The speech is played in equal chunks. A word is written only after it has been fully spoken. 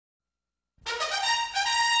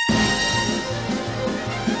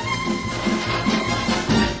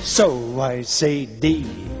So I say D,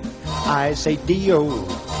 I say D-O,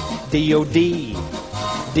 D-O-D,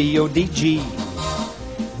 D-O-D-G,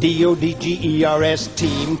 D-O-D-G-E-R-S,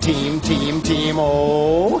 team, team, team, team,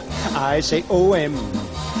 oh. I say O-M,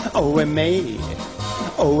 O-M-A,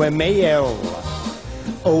 O-M-A-L,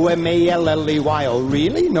 O-M-A-L-L-E-Y, oh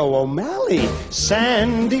really? No O'Malley.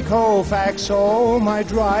 Sandy Koufax, oh my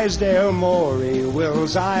Drysdale Maury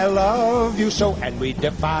Wills, I love you so. And we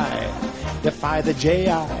defy the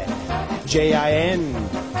J-I, J-I-N,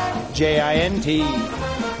 J-I-N-T,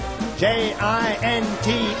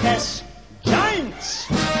 J-I-N-T-S, Giants!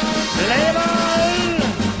 Level!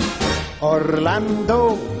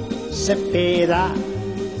 Orlando Cepeda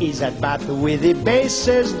is at bat with the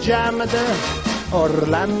bases jammed.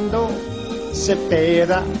 Orlando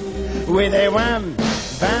Cepeda with a wham,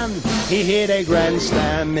 bam. He hit a grand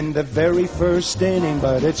slam in the very first inning,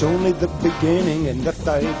 but it's only the beginning. In the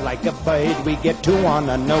third, like a bird, we get 2 on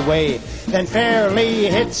and away. Then Fairley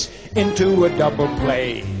hits into a double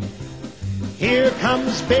play. Here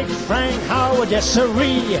comes Big Frank Howard, yes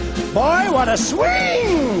sirree. Boy, what a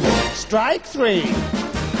swing! Strike 3.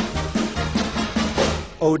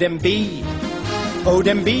 O-dem B,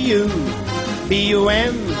 O-dem B-U,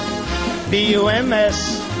 B-U-M,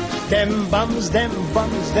 B-U-M-S. Them bums, them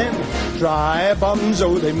dry bums.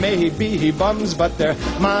 Oh, they may be bums, but they're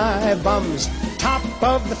my bums. Top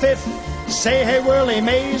of the 5th, say hey Whirly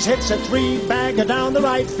Mays hits a 3-bagger down the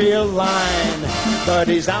right field line. But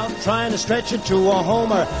he's out trying to stretch it to a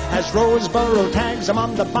homer as Roseboro tags him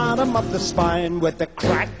on the bottom of the spine. With the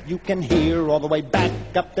crack you can hear all the way back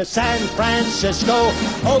up to San Francisco.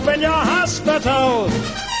 Open your hospital!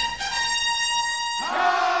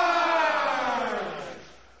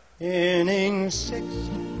 Inning 6,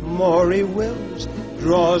 Maury Wills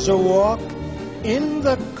draws a walk in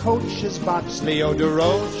the coach's box. Leo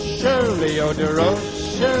DeRocher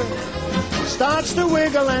starts to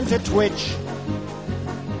wiggle and to twitch.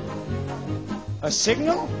 A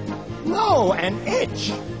signal? No, an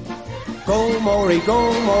itch. Go, Maury,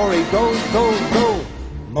 go, Maury, go, go, go.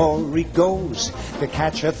 Maury goes, the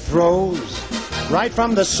catcher throws right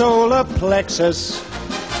from the solar plexus.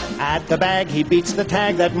 At the bag, he beats the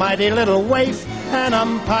tag, that mighty little waif, and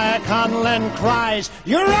umpire Conlon cries,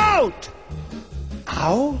 "You're out!"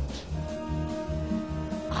 Out?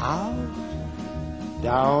 Out?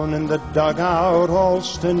 Down in the dugout,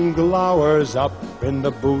 Alston glowers. Up in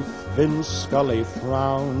the booth, Vin Scully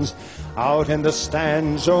frowns. Out in the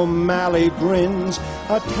stands, O'Malley grins.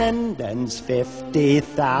 Attendance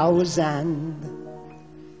 50,000.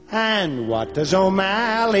 And what does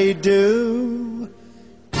O'Malley do?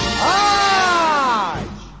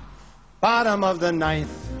 Bottom of the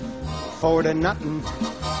 9th, 4-0,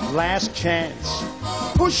 last chance.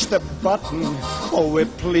 Push the button. Oh, we're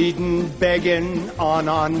pleading, begging on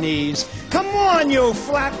our knees. Come on, you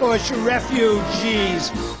Flatbush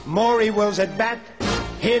refugees. Maury Wills at bat,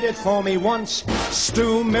 hit it for me once.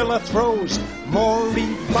 Stu Miller throws, Maury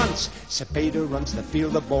bunts. Cepeda runs the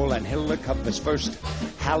field of ball and Hiller covers first.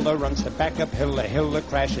 Haller runs the back up Hiller. Hiller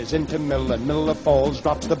crashes into Miller. Miller falls,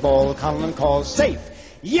 drops the ball. Conlon calls safe.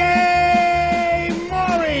 Yay,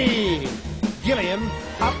 Maury! Gilliam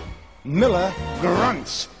up. Miller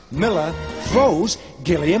grunts. Miller throws.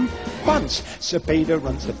 Gilliam bunts. Cepeda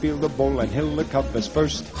runs the field of ball and Hiller covers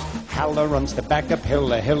first. Haller runs the back up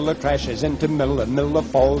Hiller. Hiller crashes into Miller. Miller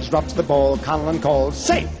falls, drops the ball. Conlon calls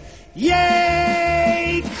safe.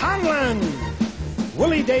 Yay, Conlon!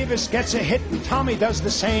 Willie Davis gets a hit and Tommy does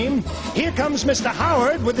the same. Here comes Mr.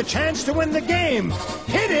 Howard with the chance to win the game.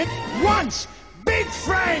 Hit it once. Big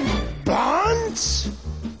Frank bunts.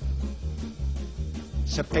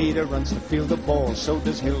 Cepeda runs the field of ball, so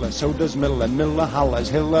does Hiller, so does Miller. Miller hollers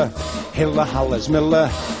Hiller, Hiller hollers Miller,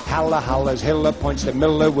 Haller hollers Hiller, points to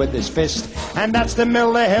Miller with his fist, and that's the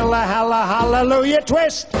Miller Hiller Haller hallelujah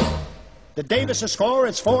twist. The Davis score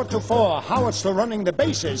is 4-4. Howard still running the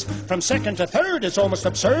bases. From second to third, it's almost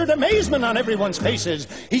absurd. Amazement on everyone's faces.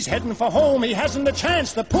 He's heading for home. He hasn't a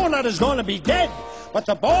chance. The poor nut is going to be dead. But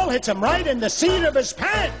the ball hits him right in the seat of his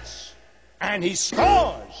pants. And he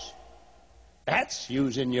scores. That's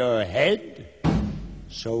using your head.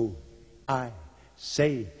 So I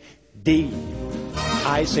say D.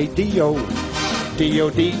 I say D-O.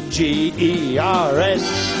 D-O-D-G-E-R-S.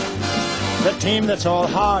 The team that's all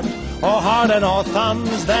heart and all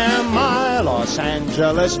thumbs. They're my Los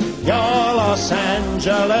Angeles, your Los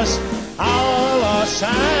Angeles, our Los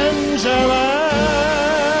Angeles.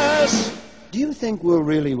 Do you think we'll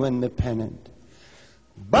really win the pennant?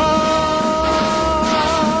 Bye!